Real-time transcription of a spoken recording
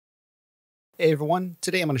Hey everyone,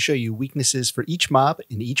 today I'm going to show you weaknesses for each mob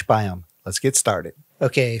in each biome. Let's get started.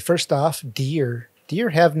 Okay, first off, deer. Deer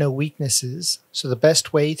have no weaknesses, so the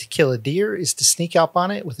best way to kill a deer is to sneak up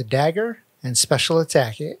on it with a dagger and special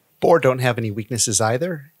attack it. Boar don't have any weaknesses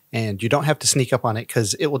either, and you don't have to sneak up on it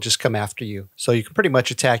because it will just come after you. So you can pretty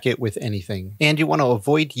much attack it with anything. And you want to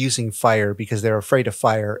avoid using fire because they're afraid of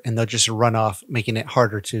fire and they'll just run off, making it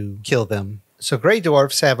harder to kill them. So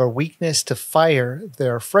Greydwarfs have a weakness to fire.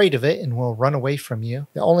 They're afraid of it and will run away from you.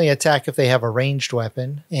 They only attack if they have a ranged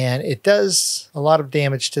weapon, and it does a lot of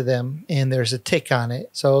damage to them, and there's a tick on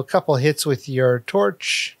it. So a couple hits with your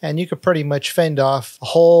torch, and you could pretty much fend off a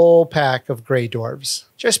whole pack of Greydwarfs.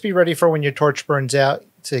 Just be ready for when your torch burns out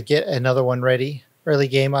to get another one ready. Early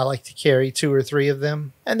game, I like to carry 2 or 3 of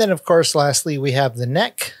them. And then, of course, lastly, we have the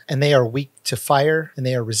neck, and they are weak to fire, and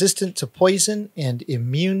they are resistant to poison and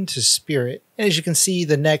immune to spirit. And as you can see,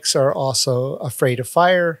 the necks are also afraid of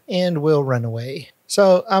fire and will run away.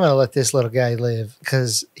 So I'm going to let this little guy live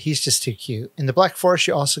because he's just too cute. In the Black Forest,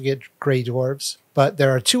 you also get Greydwarfs, but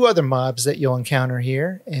there are 2 other mobs that you'll encounter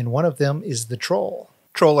here, and one of them is the troll.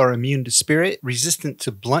 Troll are immune to spirit, resistant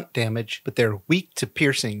to blunt damage, but they're weak to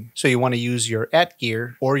piercing. So you want to use your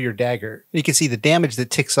gear or your dagger. You can see the damage that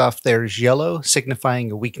ticks off there is yellow,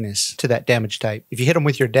 signifying a weakness to that damage type. If you hit them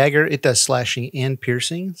with your dagger, it does slashing and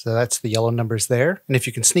piercing. So that's the yellow numbers there. And if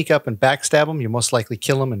you can sneak up and backstab them, you'll most likely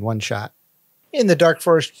kill them in one shot. In the Dark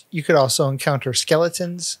Forest, you could also encounter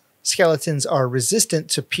skeletons. Skeletons are resistant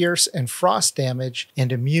to pierce and frost damage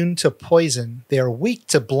and immune to poison. They are weak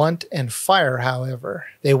to blunt and fire, however.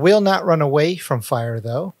 They will not run away from fire,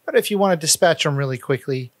 though. But if you want to dispatch them really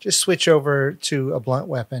quickly, just switch over to a blunt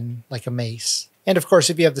weapon like a mace. And of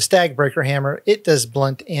course, if you have the Stagbreaker Hammer, it does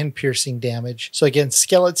blunt and piercing damage. So against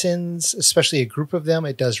skeletons, especially a group of them,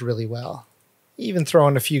 it does really well. Even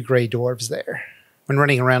throwing a few Greydwarfs there. When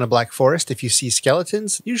running around a Black Forest, if you see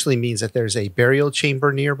skeletons, it usually means that there's a burial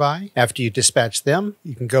chamber nearby. After you dispatch them,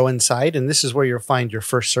 you can go inside, and this is where you'll find your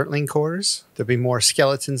first Surtling cores. There'll be more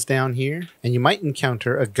skeletons down here, and you might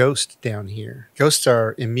encounter a ghost down here. Ghosts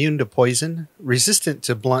are immune to poison, resistant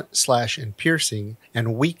to blunt, slash, and piercing,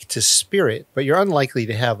 and weak to spirit, but you're unlikely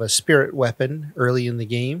to have a spirit weapon early in the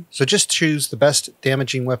game. So just choose the best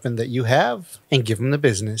damaging weapon that you have, and give them the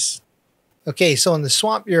business. Okay, so in the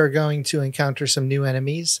swamp, you're going to encounter some new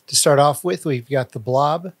enemies. To start off with, we've got the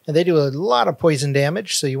Blob, and they do a lot of poison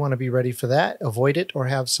damage, so you want to be ready for that. Avoid it or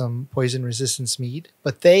have some poison resistance mead.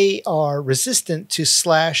 But they are resistant to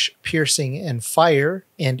slash, piercing, and fire,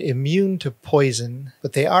 and immune to poison.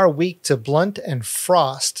 But they are weak to blunt and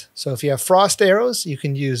frost. So if you have frost arrows, you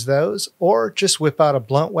can use those, or just whip out a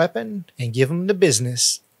blunt weapon and give them the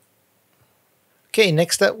business. Okay,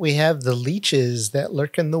 next up we have the leeches that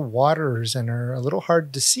lurk in the waters and are a little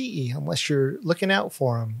hard to see unless you're looking out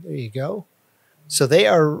for them. There you go. So they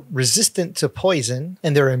are resistant to poison,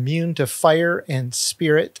 and they're immune to fire and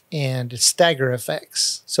spirit and stagger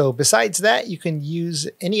effects. So besides that, you can use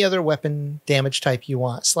any other weapon damage type you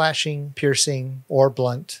want, slashing, piercing, or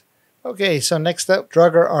blunt. Okay, so next up,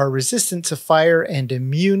 Draugr are resistant to fire and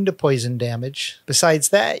immune to poison damage. Besides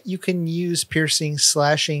that, you can use piercing,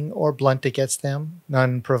 slashing, or blunt against them.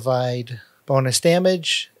 None provide bonus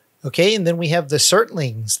damage. Okay, and then we have the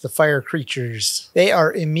Surtlings, the fire creatures. They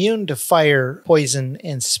are immune to fire, poison,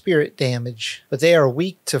 and spirit damage, but they are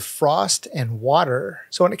weak to frost and water.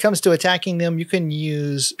 So when it comes to attacking them, you can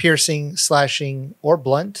use piercing, slashing, or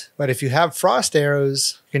blunt. But if you have frost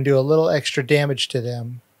arrows, you can do a little extra damage to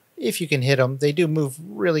them. If you can hit them, they do move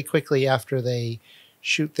really quickly after they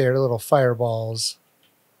shoot their little fireballs.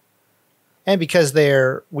 And because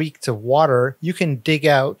they're weak to water, you can dig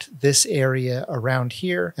out this area around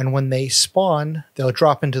here, and when they spawn, they'll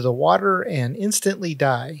drop into the water and instantly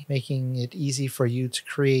die, making it easy for you to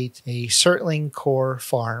create a Surtling core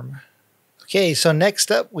farm. Okay, so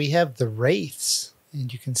next up we have the Wraiths.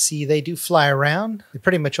 And you can see they do fly around. They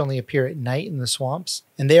pretty much only appear at night in the swamps.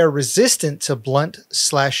 And they are resistant to blunt,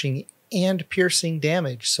 slashing, and piercing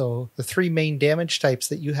damage. So the 3 main damage types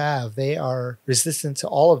that you have, they are resistant to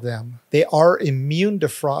all of them. They are immune to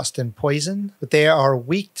frost and poison, but they are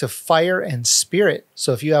weak to fire and spirit.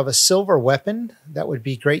 So if you have a silver weapon, that would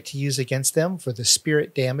be great to use against them for the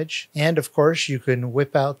spirit damage. And of course, you can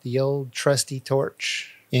whip out the old trusty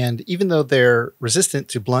torch. And even though they're resistant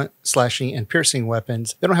to blunt, slashing, and piercing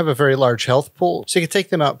weapons, they don't have a very large health pool, so you can take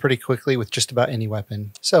them out pretty quickly with just about any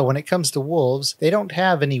weapon. So when it comes to wolves, they don't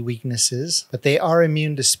have any weaknesses, but they are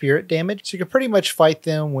immune to spirit damage, so you can pretty much fight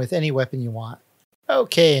them with any weapon you want.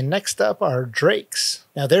 Okay, and next up are Drakes.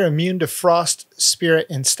 Now they're immune to frost, spirit,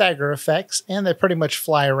 and stagger effects, and they pretty much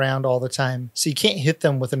fly around all the time, so you can't hit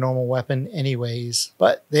them with a normal weapon anyways.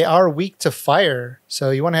 But they are weak to fire, so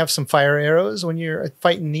you want to have some fire arrows when you're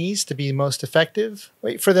fighting these to be most effective.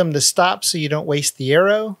 Wait for them to stop so you don't waste the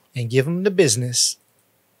arrow, and give them the business.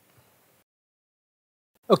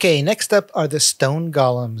 Okay, next up are the stone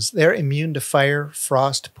golems. They're immune to fire,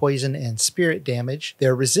 frost, poison, and spirit damage.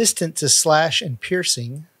 They're resistant to slash and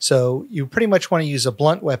piercing, so you pretty much want to use a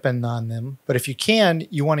blunt weapon on them. But if you can,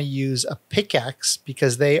 you want to use a pickaxe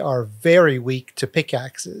because they are very weak to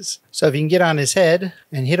pickaxes. So if you can get on his head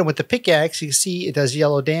and hit him with the pickaxe, you can see it does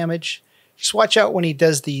yellow damage. Just watch out when he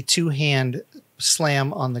does the two-hand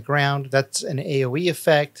slam on the ground. That's an AoE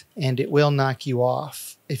effect, and it will knock you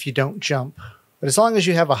off if you don't jump. But as long as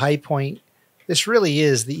you have a high point, this really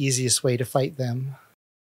is the easiest way to fight them.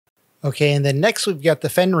 Okay, and then next we've got the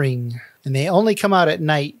Fenring, and they only come out at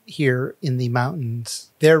night here in the mountains.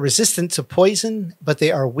 They're resistant to poison, but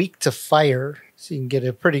they are weak to fire. So you can get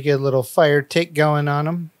a pretty good little fire tick going on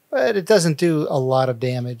them, but it doesn't do a lot of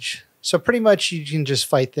damage. So pretty much you can just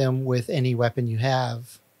fight them with any weapon you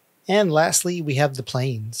have. And lastly, we have the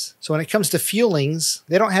plains. So when it comes to Fulings,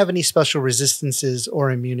 they don't have any special resistances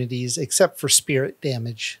or immunities except for spirit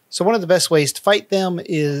damage. So one of the best ways to fight them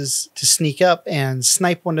is to sneak up and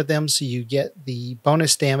snipe one of them so you get the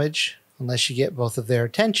bonus damage, unless you get both of their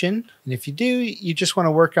attention. And if you do, you just want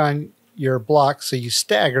to work on your block so you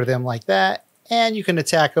stagger them like that, and you can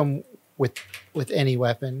attack them with any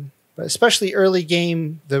weapon. But especially early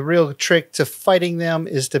game, the real trick to fighting them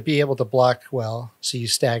is to be able to block well, so you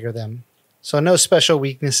stagger them. So no special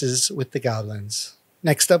weaknesses with the goblins.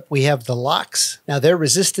 Next up, we have the Locks. Now they're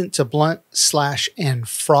resistant to blunt, slash, and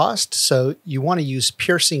frost, so you want to use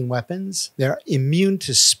piercing weapons. They're immune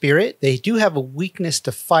to spirit. They do have a weakness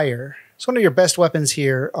to fire. So one of your best weapons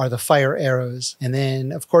here are the fire arrows. And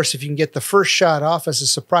then, of course, if you can get the first shot off as a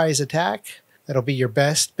surprise attack, that'll be your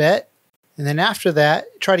best bet. And then after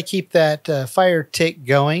that, try to keep that fire tick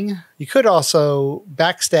going. You could also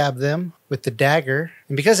backstab them with the dagger.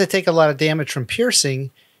 And because they take a lot of damage from piercing,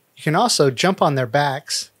 you can also jump on their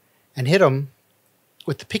backs and hit them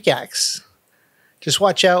with the pickaxe. Just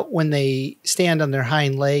watch out when they stand on their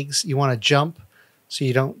hind legs. You want to jump so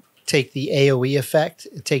you don't take the AoE effect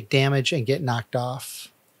and take damage and get knocked off.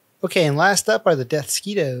 Okay, and last up are the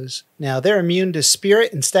Deathsquitos. Now they're immune to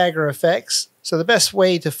spirit and stagger effects. So the best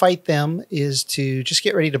way to fight them is to just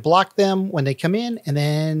get ready to block them when they come in and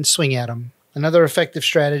then swing at them. Another effective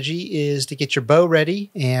strategy is to get your bow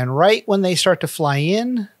ready, and right when they start to fly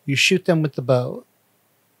in, you shoot them with the bow.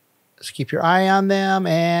 So keep your eye on them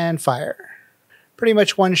and fire. Pretty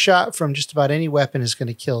much one shot from just about any weapon is going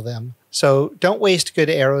to kill them. So don't waste good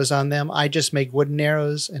arrows on them. I just make wooden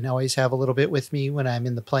arrows and always have a little bit with me when I'm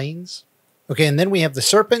in the plains. Okay, and then we have the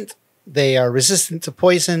Serpent. They are resistant to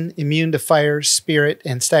poison, immune to fire, spirit,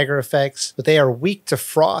 and stagger effects, but they are weak to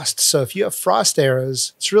frost. So if you have frost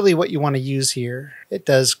arrows, it's really what you want to use here. It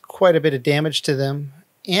does quite a bit of damage to them,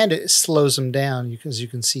 and it slows them down, as you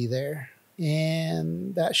can see there.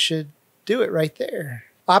 And that should do it right there.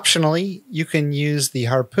 Optionally, you can use the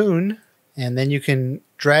harpoon, and then you can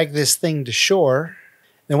drag this thing to shore.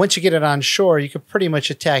 And once you get it on shore, you can pretty much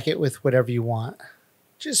attack it with whatever you want.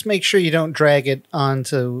 Just make sure you don't drag it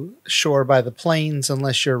onto shore by the plains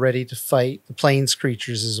unless you're ready to fight the plains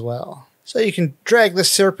creatures as well. So you can drag the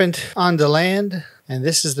Serpent onto land, and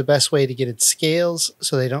this is the best way to get its scales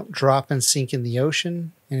so they don't drop and sink in the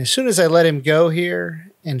ocean. And as soon as I let him go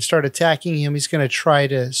here and start attacking him, he's going to try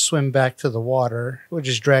to swim back to the water. We'll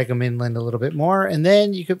just drag him inland a little bit more, and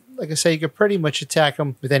then you could, like I say, you could pretty much attack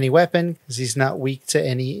him with any weapon because he's not weak to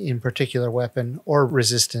any in particular weapon or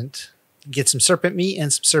resistant. Get some serpent meat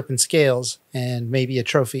and some serpent scales and maybe a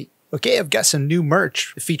trophy. Okay, I've got some new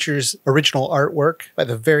merch. It features original artwork by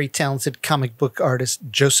the very talented comic book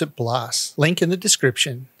artist Josep Blas. Link in the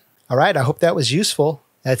description. All right, I hope that was useful.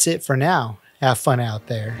 That's it for now. Have fun out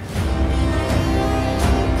there.